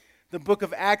the book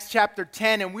of Acts chapter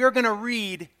 10, and we're going to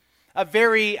read a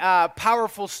very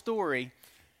powerful story.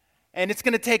 And it's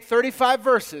going to take 35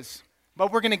 verses,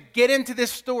 but we're going to get into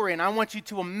this story, and I want you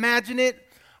to imagine it.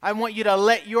 I want you to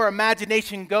let your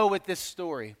imagination go with this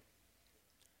story.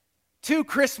 2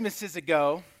 Christmases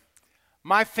ago,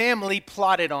 my family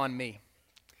plotted on me.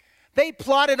 They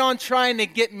plotted on trying to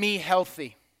get me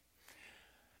healthy.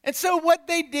 And so what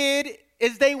they did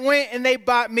is they went and they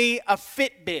bought me a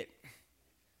Fitbit.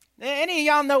 Any of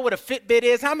y'all know what a Fitbit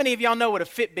is? How many of y'all know what a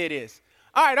Fitbit is?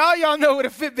 All right, all y'all know what a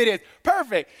Fitbit is.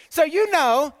 Perfect. So you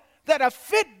know that a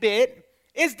Fitbit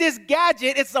is this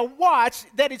gadget. It's a watch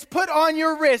that is put on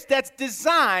your wrist that's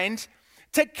designed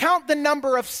to count the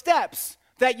number of steps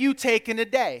that you take in a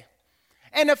day.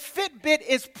 And a Fitbit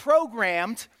is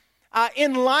programmed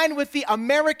in line with the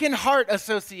American Heart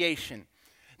Association.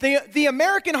 The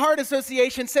American Heart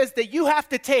Association says that you have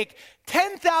to take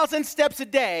 10,000 steps a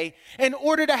day in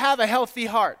order to have a healthy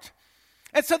heart.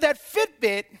 And so that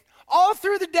Fitbit, all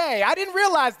through the day, I didn't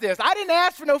realize this. I didn't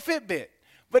ask for no Fitbit,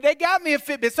 but they got me a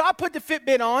Fitbit. So I put the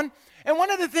Fitbit on, and one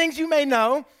of the things you may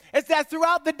know is that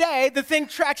throughout the day, the thing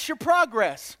tracks your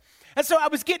progress. And so I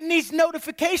was getting these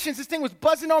notifications. This thing was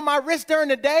buzzing on my wrist during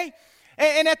the day,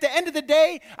 and at the end of the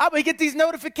day, I would get these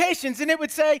notifications, and it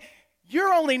would say,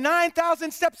 "You're only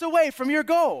 9,000 steps away from your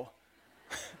goal."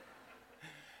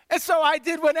 And so I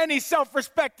did what any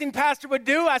self-respecting pastor would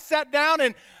do. I sat down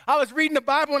and I was reading the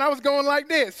Bible and I was going like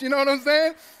this, you know what I'm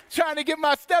saying? Trying to get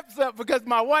my steps up because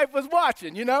my wife was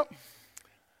watching, you know?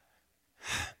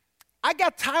 I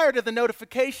got tired of the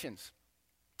notifications.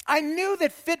 I knew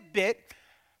that Fitbit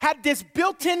had this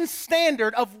built-in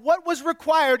standard of what was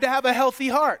required to have a healthy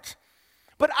heart.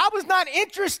 But I was not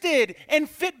interested in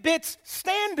Fitbit's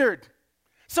standard.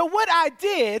 So what I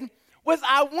did was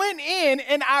I went in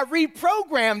and I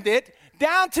reprogrammed it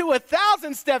down to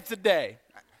 1,000 steps a day.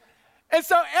 And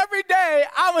so every day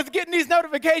I was getting these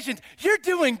notifications. "You're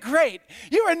doing great.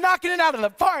 You are knocking it out of the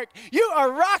park. You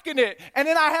are rocking it." And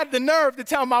then I had the nerve to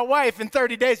tell my wife in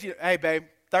 30 days, "Hey, babe,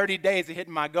 30 days of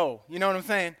hitting my goal." You know what I'm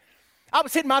saying? I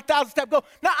was hitting my 1,000-step goal.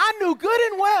 Now, I knew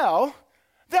good and well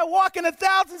that walking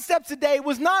 1,000 steps a day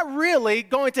was not really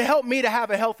going to help me to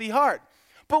have a healthy heart.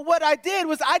 But what I did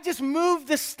was I just moved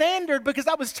the standard because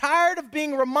I was tired of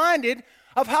being reminded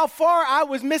of how far I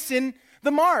was missing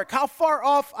the mark, how far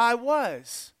off I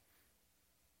was.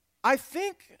 I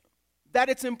think that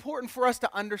it's important for us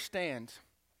to understand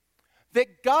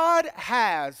that God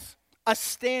has a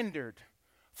standard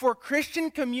for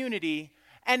Christian community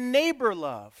and neighbor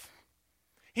love.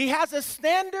 He has a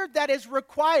standard that is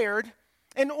required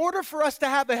in order for us to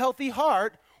have a healthy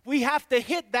heart. We have to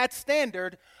hit that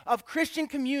standard of Christian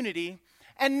community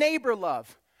and neighbor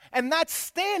love. And that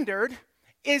standard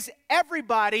is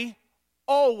everybody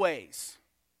always.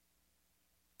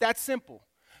 That's simple.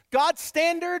 God's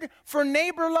standard for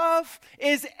neighbor love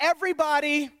is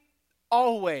everybody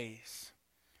always.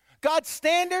 God's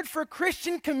standard for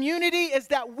Christian community is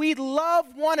that we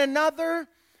love one another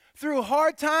through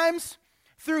hard times,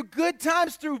 through good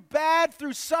times, through bad,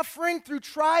 through suffering, through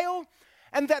trial,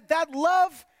 and that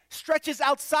love stretches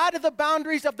outside of the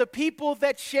boundaries of the people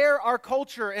that share our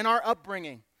culture and our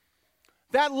upbringing.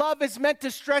 That love is meant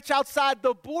to stretch outside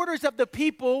the borders of the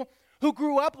people who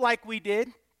grew up like we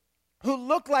did, who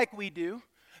look like we do.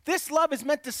 This love is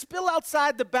meant to spill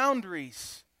outside the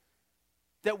boundaries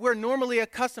that we're normally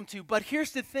accustomed to. But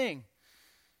here's the thing.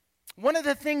 One of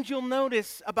the things you'll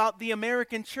notice about the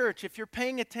American church, if you're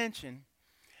paying attention,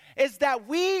 is that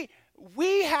we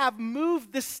have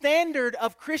moved the standard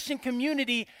of Christian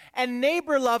community and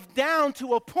neighbor love down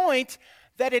to a point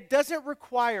that it doesn't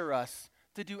require us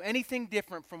to do anything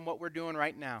different from what we're doing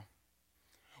right now.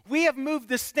 We have moved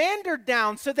the standard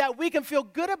down so that we can feel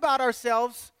good about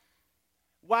ourselves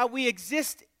while we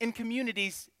exist in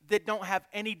communities that don't have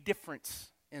any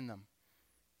difference in them.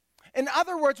 In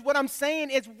other words, what I'm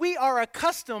saying is we are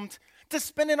accustomed to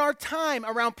spending our time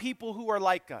around people who are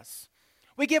like us.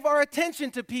 We give our attention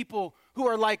to people who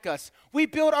are like us. We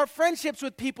build our friendships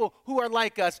with people who are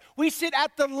like us. We sit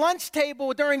at the lunch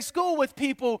table during school with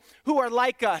people who are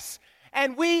like us.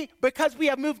 And because we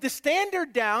have moved the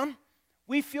standard down,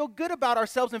 we feel good about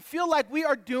ourselves and feel like we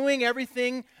are doing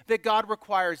everything that God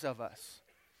requires of us.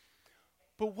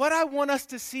 But what I want us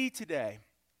to see today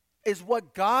is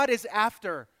what God is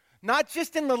after, not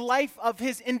just in the life of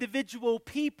his individual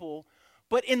people,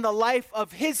 but in the life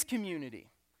of his community.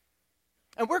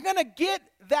 And we're going to get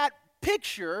that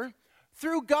picture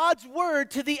through God's word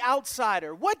to the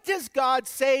outsider. What does God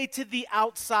say to the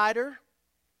outsider?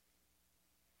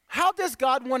 How does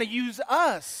God want to use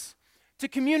us to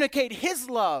communicate his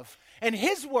love and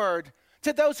his word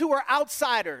to those who are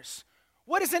outsiders.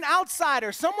 What is an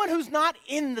outsider? Someone who's not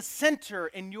in the center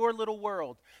in your little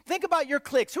world. Think about your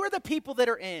cliques. Who are the people that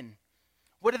are in?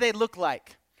 What do they look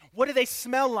like? What do they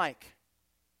smell like?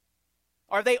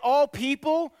 Are they all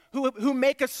people who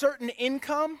make a certain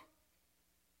income?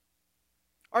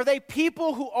 Are they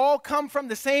people who all come from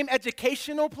the same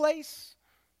educational place?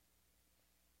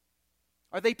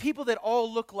 Are they people that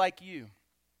all look like you?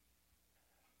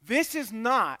 This is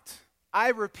not, I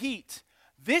repeat,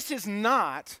 this is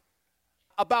not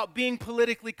about being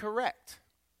politically correct.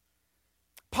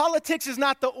 Politics is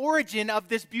not the origin of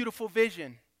this beautiful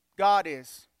vision. God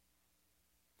is.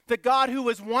 The God who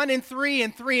is 1 in 3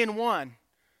 and 3 in 1.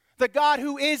 The God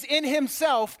who is in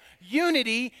himself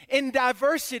unity in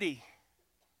diversity.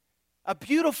 A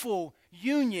beautiful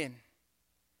union.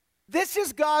 This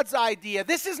is God's idea.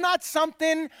 This is not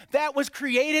something that was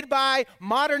created by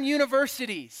modern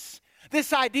universities.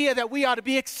 This idea that we ought to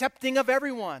be accepting of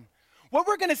everyone. What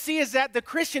we're going to see is that the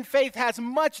Christian faith has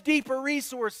much deeper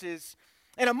resources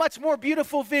and a much more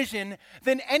beautiful vision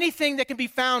than anything that can be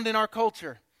found in our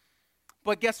culture.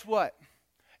 But guess what?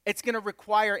 It's going to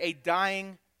require a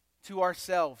dying to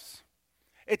ourselves.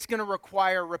 It's going to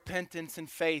require repentance and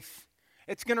faith.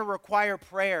 It's going to require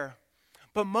prayer.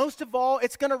 But most of all,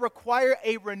 it's going to require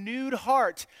a renewed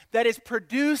heart that is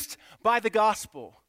produced by the gospel.